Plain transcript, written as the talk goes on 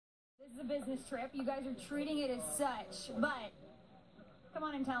This is a business trip. You guys are treating it as such, but come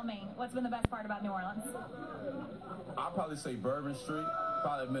on and tell me, what's been the best part about New Orleans? I'll probably say Bourbon Street.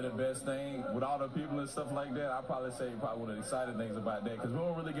 Probably been the best thing with all the people and stuff like that. I'll probably say probably one of the exciting things about that because we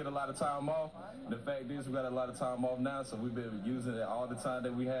don't really get a lot of time off. The fact is we got a lot of time off now, so we've been using it all the time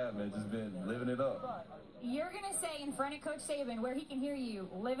that we have and just been living it up. You're going to say in front of Coach Saban, where he can hear you,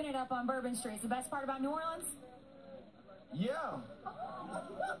 living it up on Bourbon Street is the best part about New Orleans? Yeah.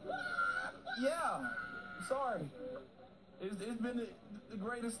 Yeah. Sorry. It's been the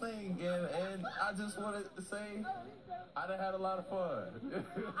greatest thing, and I just wanted to say I done had a lot of fun.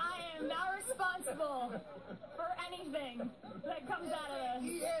 I am not responsible for anything that comes out of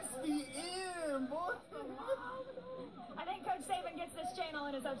this. ESPN, boy. I think Coach Saban gets this channel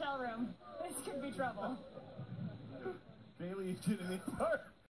in his hotel room. This could be trouble. Bailey, you did it first.